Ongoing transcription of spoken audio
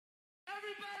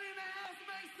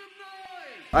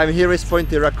I'm here with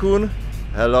Pointy Raccoon.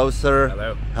 Hello, sir.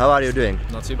 Hello. How are you doing?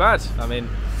 Not too bad. I mean,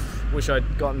 wish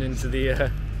I'd gotten into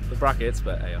the brackets,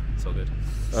 but yeah, it's all good.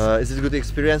 Is it a good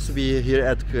experience to be here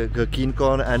at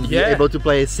KEENCON and be able to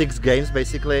play 6 games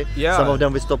basically? Yeah. Some of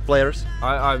them with top players.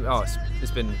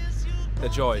 It's been a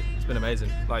joy. It's been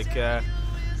amazing. Like,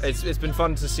 it's been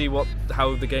fun to see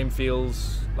how the game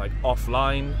feels like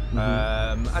offline,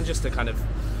 and just to kind of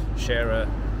share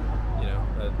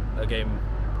a game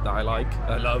that I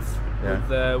love,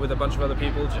 with a bunch of other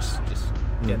people. Just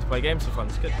getting to play games for fun.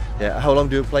 It's good. Yeah. How long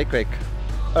do you play Quake?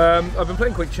 I've been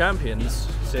playing Quake Champions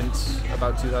since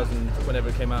about 2000, whenever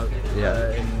it came out.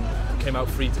 Came out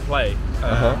free to play.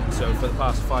 So for the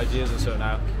past 5 years or so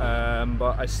now.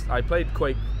 But I played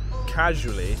Quake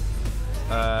casually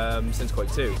since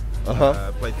Quake 2.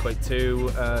 Played Quake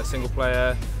 2 single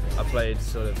player. I played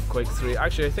sort of Quake 3.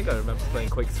 Actually, I think I remember playing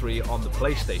Quake 3 on the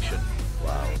PlayStation.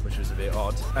 Wow, which was a bit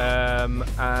odd.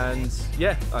 And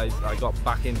yeah, I got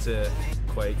back into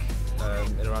Quake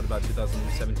in around about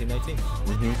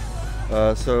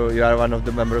 2017-18. So you are one of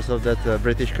the members of that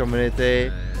British community.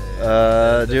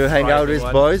 Do you hang out with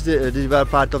boys? Did you were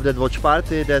part of that watch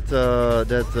party that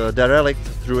Derelict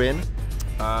threw in?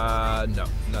 No,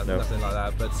 nothing like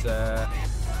that. But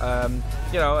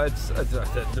you know, it's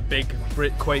the big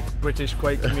British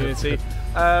Quake community.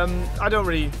 I don't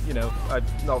really,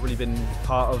 I've not really been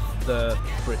part of the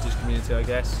British community, I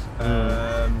guess.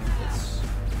 I'm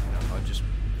just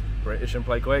British and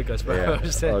play Quake, I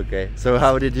suppose. Yeah. Okay. So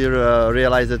how did you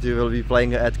realize that you will be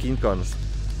playing at KEENCON?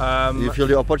 Do you feel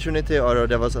the opportunity, or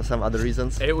there was some other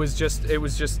reasons? It was just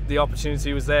the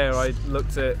opportunity was there. I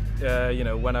looked at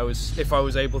if I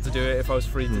was able to do it, if I was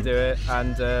free to do it,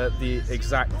 and the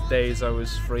exact days I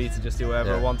was free to just do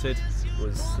whatever I wanted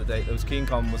was the date that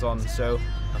KEENCON was on. So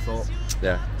I thought,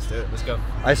 let's do it, let's go.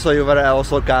 I saw you were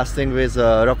also casting with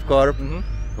Rob Corp.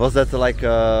 Was that like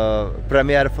a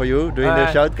premiere for you doing the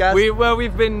shoutcast?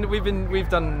 We've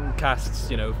done casts,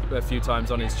 a few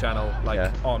times on his channel,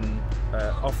 like online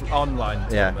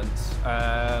tournaments,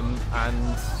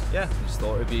 and yeah, I just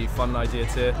thought it'd be a fun idea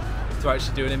to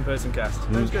actually do an in-person cast.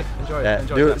 It was good. Enjoy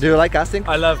it. Do you like casting?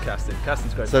 I love casting.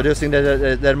 Casting's great. So do you think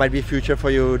that there might be future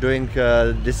for you doing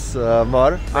this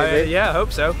more? Yeah, I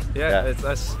hope so. Yeah.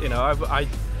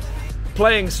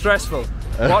 Playing's stressful.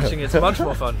 Watching it's much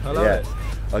more fun. I love it.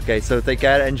 Okay, so take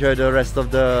care, enjoy the rest of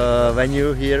the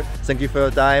venue here. Thank you for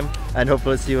your time, and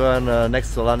hopefully see you on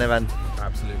next LAN event.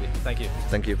 Absolutely. Thank you.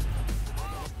 Thank you.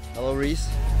 Hello, Reese.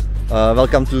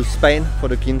 Welcome to Spain for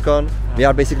the KEENCON. We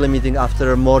are basically meeting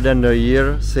after more than a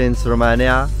year since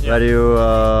Romania, where you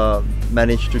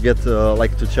managed to get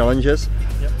to challenges.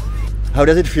 How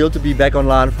does it feel to be back on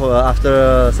LAN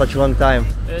after such a long time?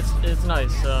 It's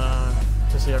nice to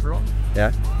see everyone.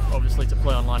 Yeah. Obviously, to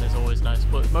play online is always nice,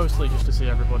 but mostly just to see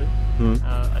everybody.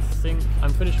 I think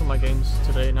I'm finished with my games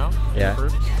today now in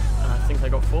groups, and I think I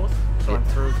got 4th, so I'm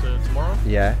through to tomorrow.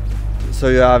 Yeah. So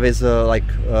you have is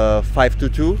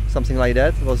 5-2, something like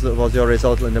that. Was your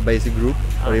result in the basic group,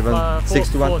 or even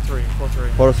 6-1?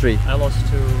 4-3. I lost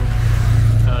to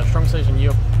Strong Sage and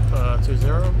Yup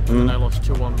 2-0, and I lost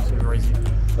 2-1 to Razy.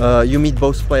 You meet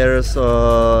both players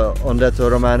on that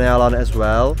Romania LAN as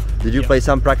well. Did you play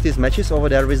some practice matches over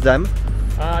there with them?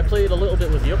 I played a little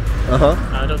bit with Yup.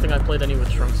 I don't think I played any with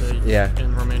Strong Sage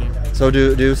in Romania. So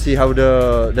do you see how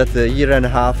that year and a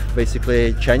half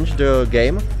basically changed the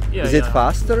game? Is it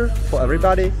faster for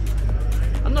everybody?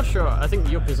 I'm not sure. I think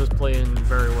Yup is just playing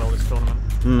very well this tournament.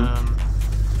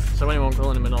 So anyone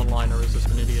calling him an onliner is just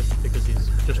an idiot, because he's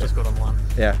just as good on LAN.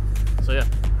 Yeah. So yeah,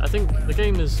 I think the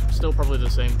game is still probably the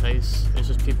same pace. It's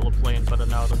just people are playing better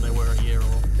now than they were a year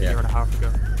or a year and a half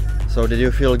ago. So did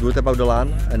you feel good about the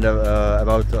LAN and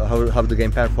about how the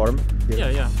game performed?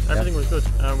 Yeah. Everything was good.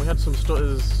 We had some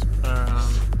stutters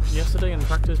yesterday in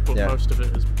practice, but most of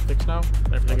it is fixed now.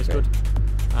 Everything is good.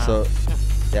 So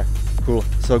cool.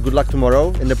 So good luck tomorrow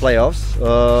in the playoffs.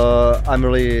 I'm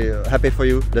really happy for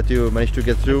you that you managed to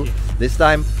get through this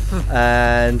time.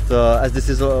 And as this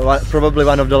is probably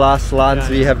one of the last LANs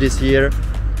we have this year,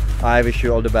 I wish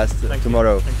you all the best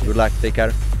tomorrow. Good luck. Take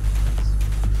care.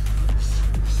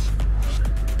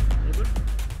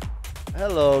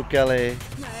 Hello, Kelly.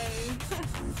 Hey.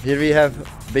 Here we have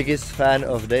biggest fan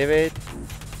of David.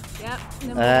 Yep.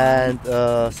 And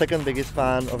second biggest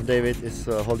fan of David is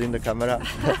holding the camera.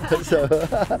 So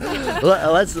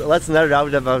let's nerd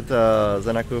out about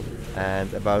Zanaku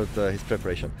and about his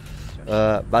preparation.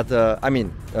 But I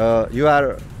mean, you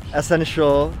are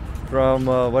essential from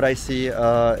what I see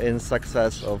in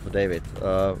success of David,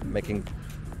 making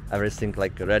everything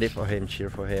like ready for him,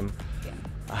 cheer for him. Yeah.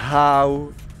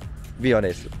 How be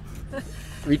honest.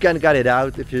 We can cut it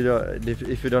out if you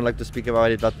don't like to speak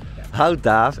about it, but how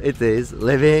tough it is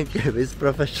living with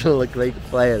professional Quake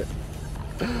player.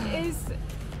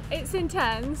 It's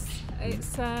intense.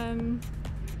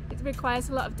 It requires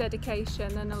a lot of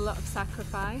dedication and a lot of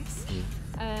sacrifice.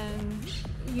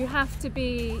 You have to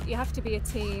be a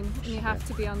team, and you have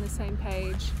to be on the same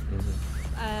page.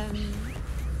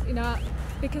 You know,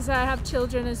 because I have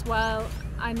children as well,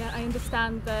 I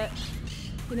understand that,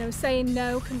 you know, saying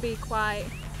no can be quite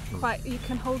you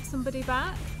can hold somebody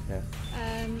back.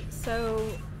 So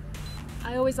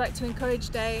I always like to encourage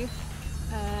Dave.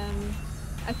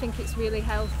 I think it's really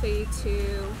healthy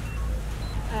to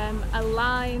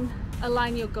align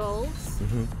your goals.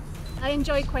 I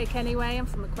enjoy Quake anyway. I'm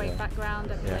from a Quake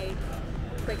background. I played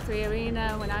Quake 3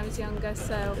 Arena when I was younger,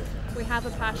 so we have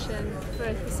a passion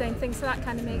for the same thing, so that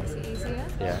kind of makes it easier.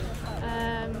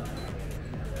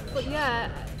 But yeah,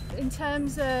 in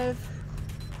terms of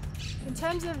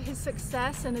his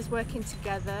success and us working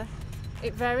together,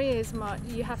 it varies much.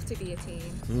 You have to be a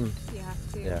team. You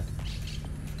have to.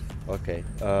 Okay.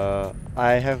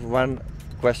 I have one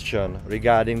question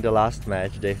regarding the last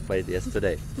match they played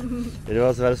yesterday. It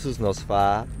was versus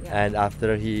Nosfa, and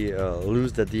after he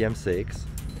lost the DM6,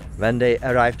 when they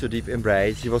arrived to Deep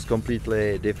Embrace, he was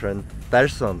completely different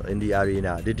person in the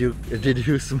arena. Did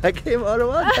you smack him or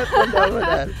what happened over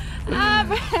there?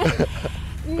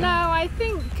 No, I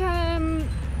think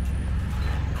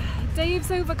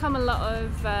Dave's overcome a lot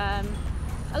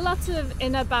of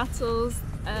inner battles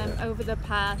over the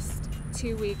past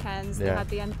 2 weekends. They had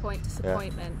the endpoint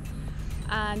disappointment,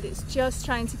 and it's just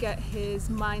trying to get his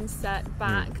mindset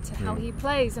back to how he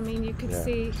plays. I mean, you could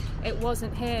see it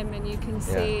wasn't him, and you can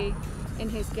see in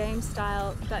his game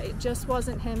style that it just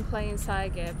wasn't him playing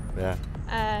Saigib.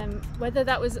 Whether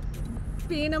that was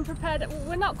being unprepared,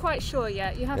 we're not quite sure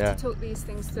yet. You have to talk these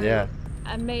things through,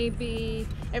 and maybe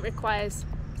it requires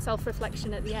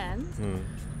self-reflection at the end.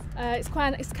 It's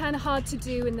kind of hard to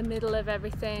do in the middle of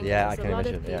everything. There's a lot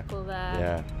of people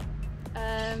there.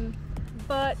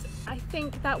 But I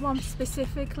think that one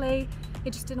specifically, he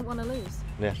just didn't want to lose.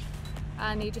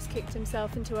 And he just kicked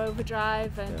himself into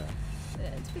overdrive. And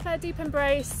to be fair, Deep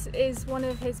Embrace is one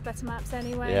of his better maps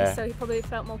anyway, so he probably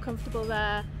felt more comfortable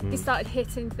there. He started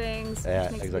hitting things,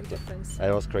 which makes a big difference.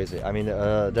 It was crazy. I mean,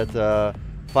 that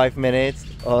 5 minutes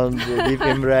on the Deep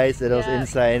Embrace, it was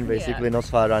insane. Basically,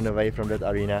 Nosfa ran away from that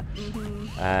arena.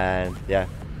 And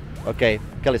okay,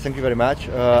 Kelly, thank you very much.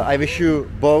 I wish you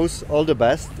both all the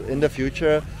best in the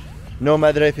future, no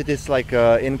matter if it is like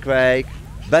in Quake,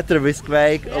 better with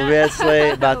Quake,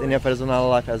 obviously, but in your personal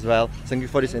life as well. Thank you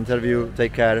for this interview.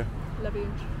 Take care. Love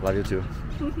you. Love you too.